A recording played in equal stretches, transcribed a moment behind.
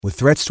With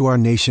threats to our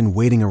nation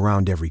waiting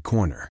around every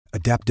corner,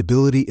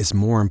 adaptability is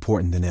more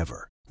important than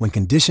ever. When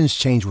conditions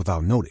change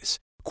without notice,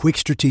 quick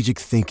strategic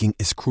thinking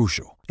is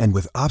crucial. And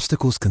with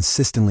obstacles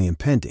consistently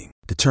impending,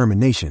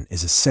 determination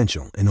is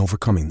essential in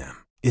overcoming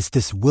them. It's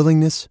this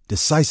willingness,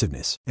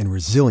 decisiveness, and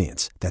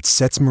resilience that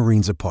sets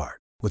Marines apart.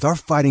 With our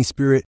fighting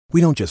spirit, we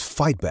don't just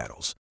fight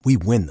battles, we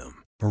win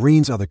them.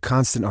 Marines are the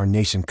constant our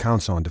nation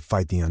counts on to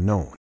fight the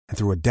unknown. And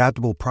through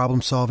adaptable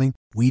problem solving,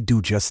 we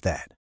do just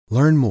that.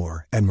 Learn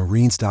more at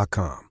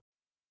marines.com.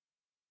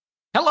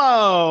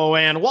 Hello,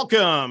 and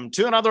welcome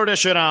to another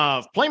edition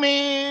of Play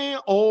Me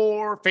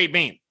or Fade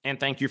Me. And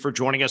thank you for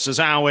joining us as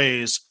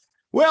always.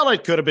 Well,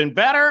 it could have been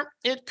better.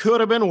 It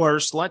could have been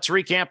worse. Let's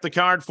recap the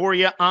card for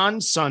you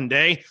on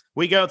Sunday.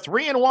 We go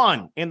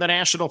 3-1 in the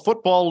National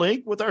Football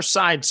League with our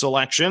side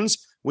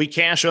selections. We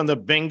cash on the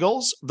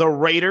Bengals, the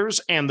Raiders,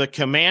 and the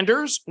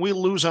Commanders. We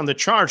lose on the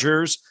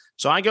Chargers.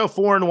 So I go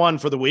 4-1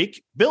 for the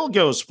week. Bill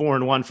goes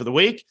 4-1 for the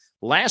week.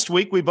 Last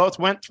week, we both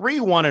went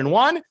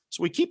 3-1-1,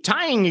 so we keep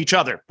tying each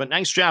other. But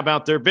nice job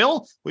out there,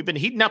 Bill. We've been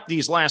heating up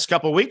these last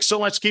couple of weeks, so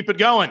let's keep it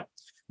going.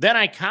 Then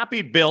I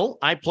copied Bill.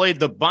 I played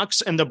the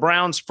Bucs and the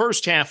Browns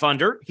first half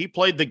under. He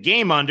played the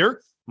game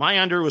under. My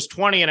under was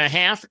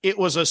 20.5. It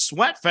was a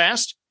sweat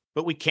fest,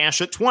 but we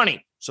cashed at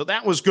 20, so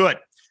that was good.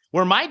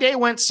 Where my day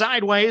went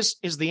sideways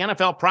is the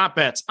NFL prop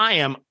bets. I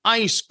am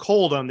ice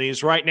cold on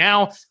these right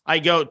now. I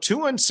go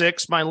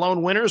 2-6. My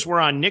lone winners were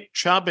on Nick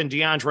Chubb and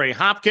DeAndre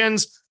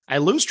Hopkins. I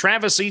lose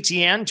Travis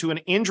Etienne to an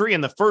injury in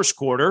the first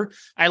quarter.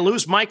 I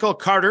lose Michael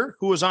Carter,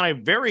 who was on a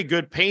very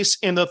good pace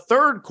in the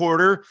third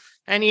quarter.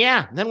 And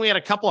yeah, then we had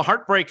a couple of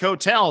heartbreak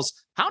hotels.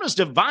 How does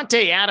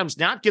Devontae Adams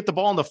not get the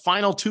ball in the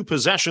final two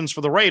possessions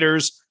for the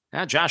Raiders?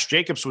 Josh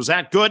Jacobs was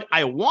that good.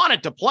 I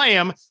wanted to play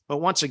him,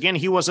 but once again,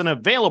 he wasn't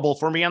available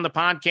for me on the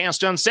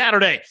podcast on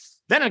Saturday.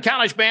 Then in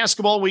college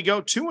basketball, we go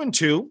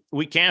 2-2.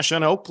 We cash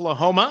on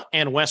Oklahoma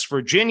and West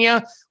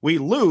Virginia. We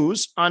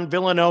lose on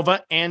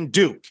Villanova and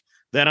Duke.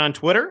 Then on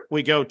Twitter,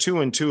 we go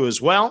 2-2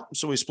 as well.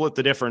 So we split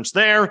the difference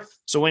there.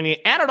 So when you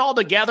add it all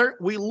together,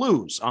 we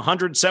lose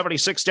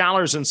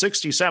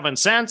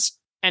 $176.67.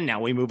 And now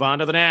we move on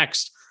to the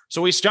next.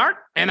 So we start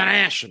in the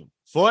National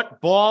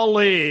Football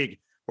League.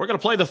 We're going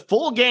to play the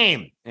full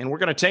game, and we're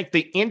going to take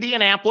the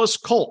Indianapolis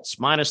Colts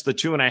minus the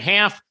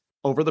 2.5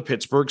 over the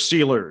Pittsburgh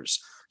Steelers.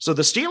 So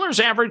the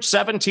Steelers average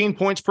 17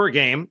 points per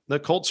game. The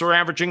Colts are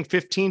averaging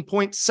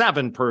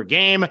 15.7 per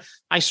game.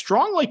 I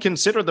strongly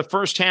consider the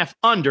first half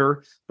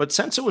under, but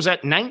since it was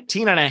at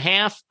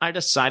 19.5, I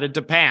decided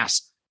to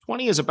pass.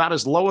 20 is about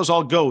as low as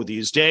I'll go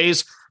these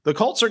days. The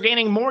Colts are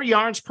gaining more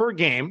yards per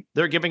game.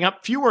 They're giving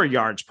up fewer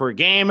yards per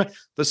game.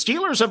 The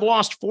Steelers have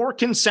lost 4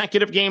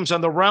 consecutive games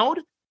on the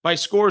road by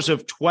scores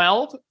of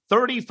 12,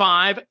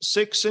 35,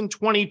 6, and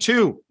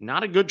 22.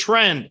 Not a good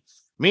trend.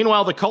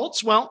 Meanwhile, the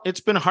Colts, well,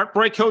 it's been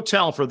heartbreak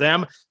hotel for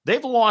them.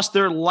 They've lost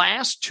their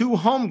last 2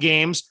 home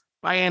games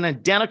by an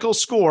identical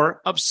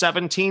score of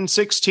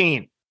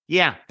 17-16.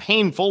 Yeah,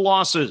 painful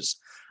losses.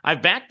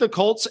 I've backed the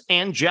Colts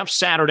and Jeff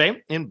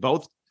Saturday in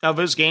both of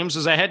his games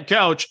as a head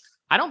coach.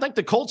 I don't think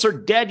the Colts are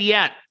dead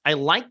yet. I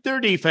like their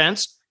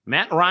defense.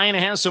 Matt Ryan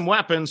has some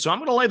weapons, so I'm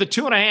going to lay the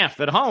 2.5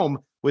 at home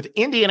with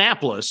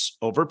Indianapolis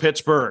over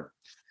Pittsburgh.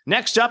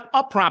 Next up,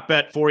 a prop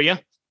bet for you.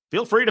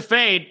 Feel free to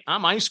fade.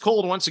 I'm ice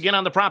cold once again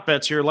on the prop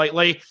bets here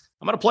lately.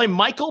 I'm going to play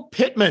Michael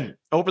Pittman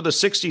over the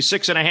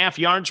 66.5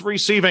 yards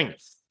receiving.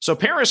 So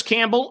Paris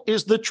Campbell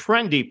is the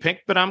trendy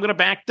pick, but I'm going to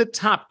back the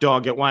top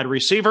dog at wide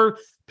receiver.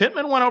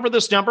 Pittman went over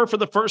this number for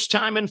the first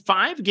time in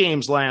 5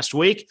 games last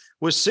week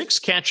with 6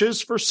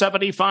 catches for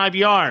 75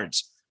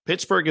 yards.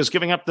 Pittsburgh is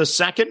giving up the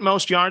second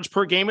most yards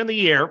per game in the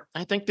year.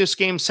 I think this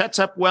game sets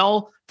up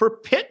well for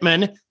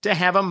Pittman to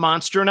have a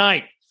monster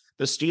night.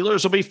 The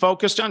Steelers will be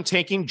focused on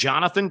taking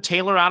Jonathan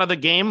Taylor out of the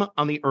game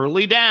on the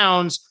early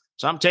downs.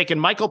 So I'm taking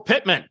Michael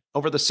Pittman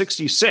over the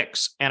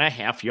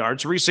 66.5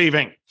 yards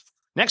receiving.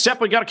 Next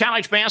up, we got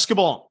college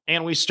basketball,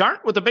 and we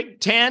start with the Big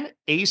Ten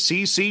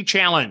ACC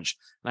Challenge.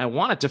 And I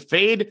wanted to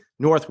fade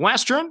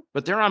Northwestern,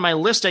 but they're on my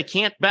list I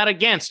can't bet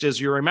against, as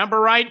you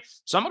remember, right?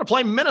 So I'm going to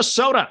play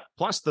Minnesota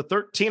plus the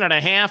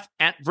 13.5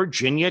 at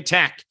Virginia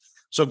Tech.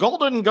 So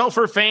Golden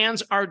Gopher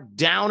fans are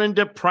down and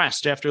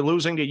depressed after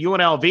losing to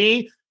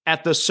UNLV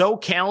at the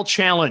SoCal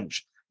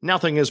Challenge.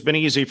 Nothing has been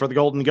easy for the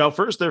Golden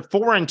Gophers. They're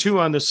 4-2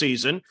 on the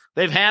season.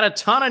 They've had a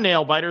ton of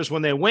nail biters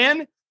when they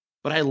win,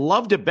 but I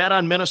love to bet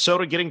on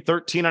Minnesota getting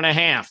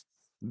 13.5.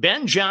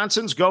 Ben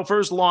Johnson's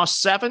Gophers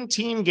lost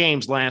 17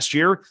 games last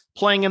year,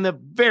 playing in the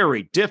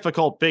very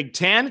difficult Big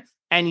Ten,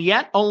 and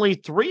yet only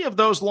 3 of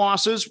those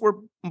losses were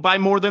by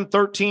more than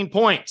 13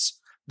 points.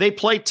 They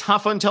play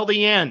tough until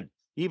the end.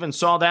 Even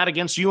saw that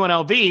against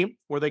UNLV,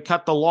 where they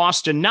cut the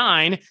loss to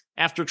 9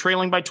 after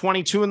trailing by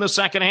 22 in the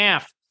second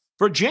half.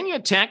 Virginia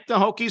Tech, the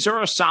Hokies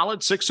are a solid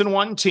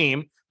 6-1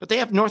 team, but they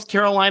have North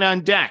Carolina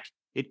on deck.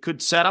 It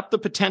could set up the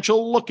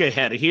potential look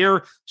ahead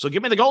here. So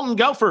give me the Golden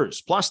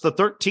Gophers plus the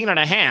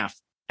 13.5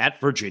 at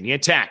Virginia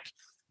Tech.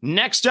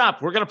 Next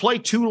up, we're going to play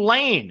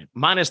Tulane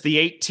minus the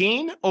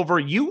 18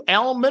 over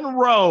UL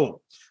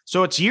Monroe.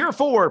 So it's year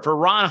 4 for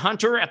Ron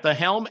Hunter at the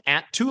helm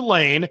at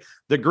Tulane.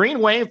 The Green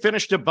Wave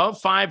finished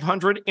above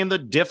 500 in the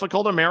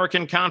difficult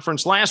American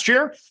Conference last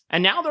year,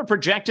 and now they're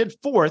projected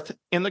 4th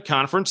in the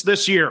conference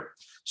this year.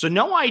 So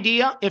no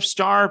idea if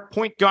star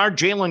point guard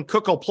Jalen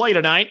Cook will play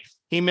tonight.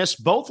 He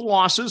missed both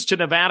losses to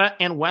Nevada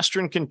and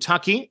Western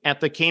Kentucky at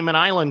the Cayman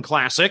Island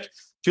Classic.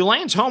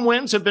 Tulane's home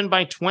wins have been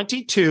by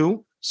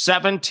 22,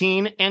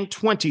 17, and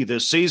 20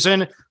 this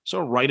season, so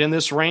right in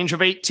this range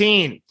of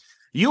 18.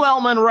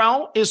 UL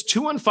Monroe is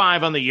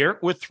 2-5 on the year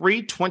with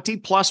 3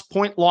 20-plus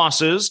point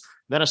losses,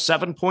 then a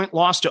 7-point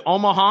loss to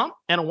Omaha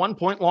and a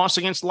 1-point loss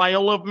against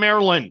Loyola of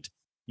Maryland.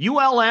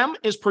 ULM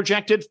is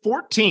projected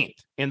 14th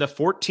in the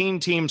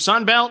 14-team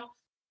Sun Belt.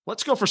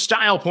 Let's go for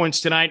style points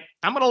tonight.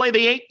 I'm going to lay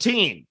the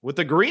 18 with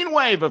the Green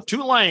Wave of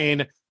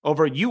Tulane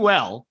over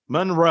UL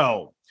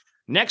Monroe.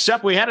 Next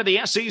up, we head to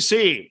the SEC.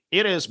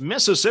 It is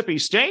Mississippi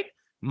State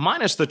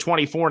minus the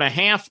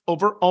 24.5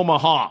 over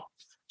Omaha.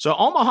 So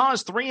Omaha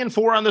is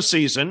 3-4 on the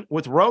season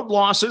with road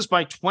losses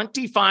by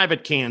 25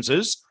 at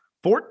Kansas,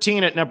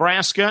 14 at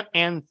Nebraska,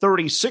 and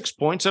 36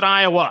 points at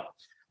Iowa.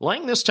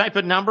 Laying this type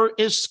of number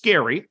is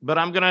scary, but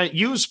I'm going to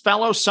use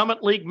fellow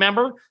Summit League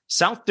member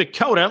South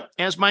Dakota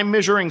as my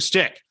measuring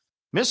stick.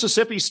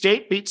 Mississippi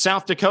State beat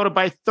South Dakota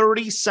by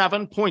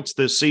 37 points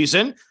this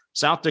season.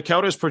 South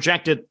Dakota is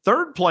projected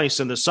 3rd place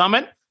in the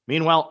Summit.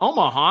 Meanwhile,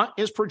 Omaha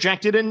is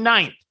projected in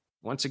 9th.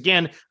 Once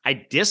again,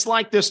 I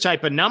dislike this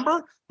type of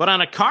number, but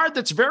on a card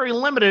that's very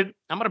limited,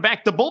 I'm going to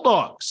back the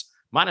Bulldogs,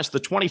 minus the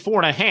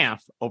 24.5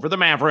 over the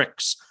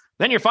Mavericks.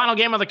 Then your final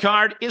game of the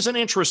card is an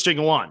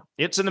interesting one.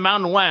 It's in the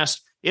Mountain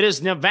West. It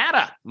is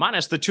Nevada,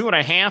 minus the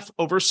 2.5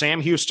 over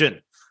Sam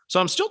Houston. So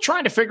I'm still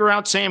trying to figure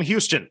out Sam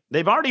Houston.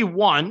 They've already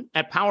won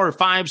at Power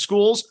 5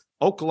 schools,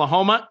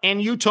 Oklahoma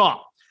and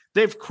Utah.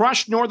 They've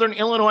crushed Northern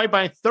Illinois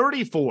by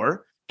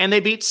 34, and they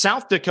beat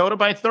South Dakota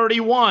by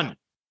 31.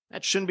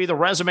 That shouldn't be the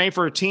resume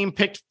for a team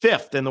picked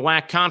 5th in the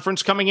WAC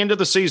conference coming into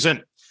the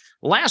season.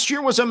 Last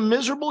year was a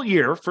miserable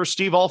year for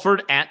Steve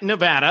Alford at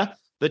Nevada.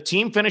 The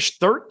team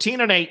finished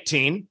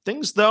 13-18.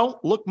 Things, though,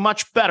 look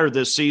much better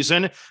this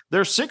season.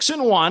 They're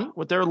 6-1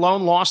 with their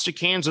lone loss to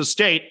Kansas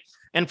State.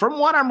 And from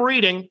what I'm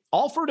reading,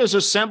 Alford has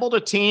assembled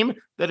a team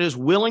that is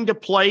willing to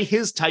play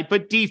his type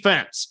of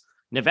defense.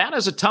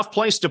 Nevada's a tough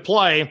place to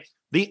play.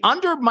 The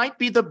under might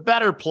be the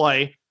better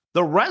play.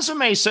 The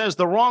resume says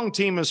the wrong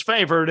team is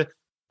favored.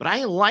 But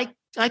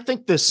I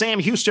think the Sam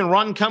Houston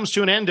run comes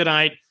to an end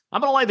tonight. I'm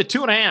going to lay the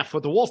 2.5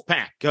 with the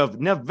Wolfpack of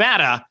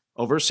Nevada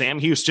over Sam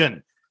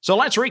Houston. So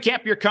let's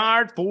recap your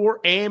card for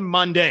a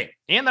Monday.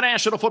 In the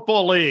National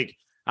Football League,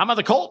 I'm on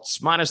the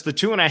Colts minus the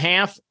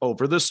 2.5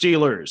 over the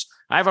Steelers.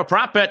 I have a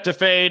prop bet to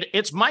fade.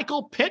 It's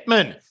Michael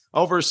Pittman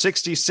over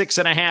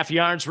 66.5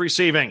 yards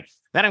receiving.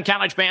 Then in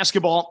college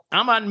basketball,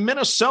 I'm on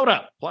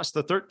Minnesota plus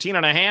the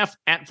 13.5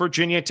 at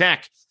Virginia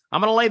Tech.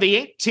 I'm going to lay the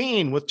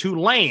 18 with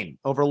Tulane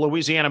over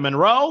Louisiana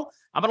Monroe.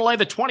 I'm going to lay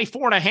the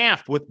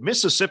 24.5 with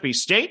Mississippi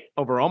State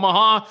over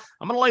Omaha.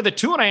 I'm going to lay the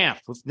 2.5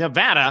 with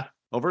Nevada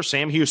over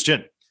Sam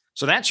Houston.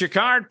 So that's your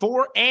card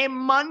for a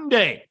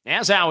Monday.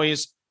 As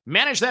always,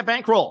 manage that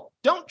bankroll.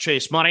 Don't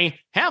chase money.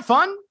 Have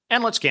fun,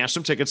 and let's cash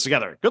some tickets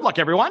together. Good luck,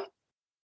 everyone.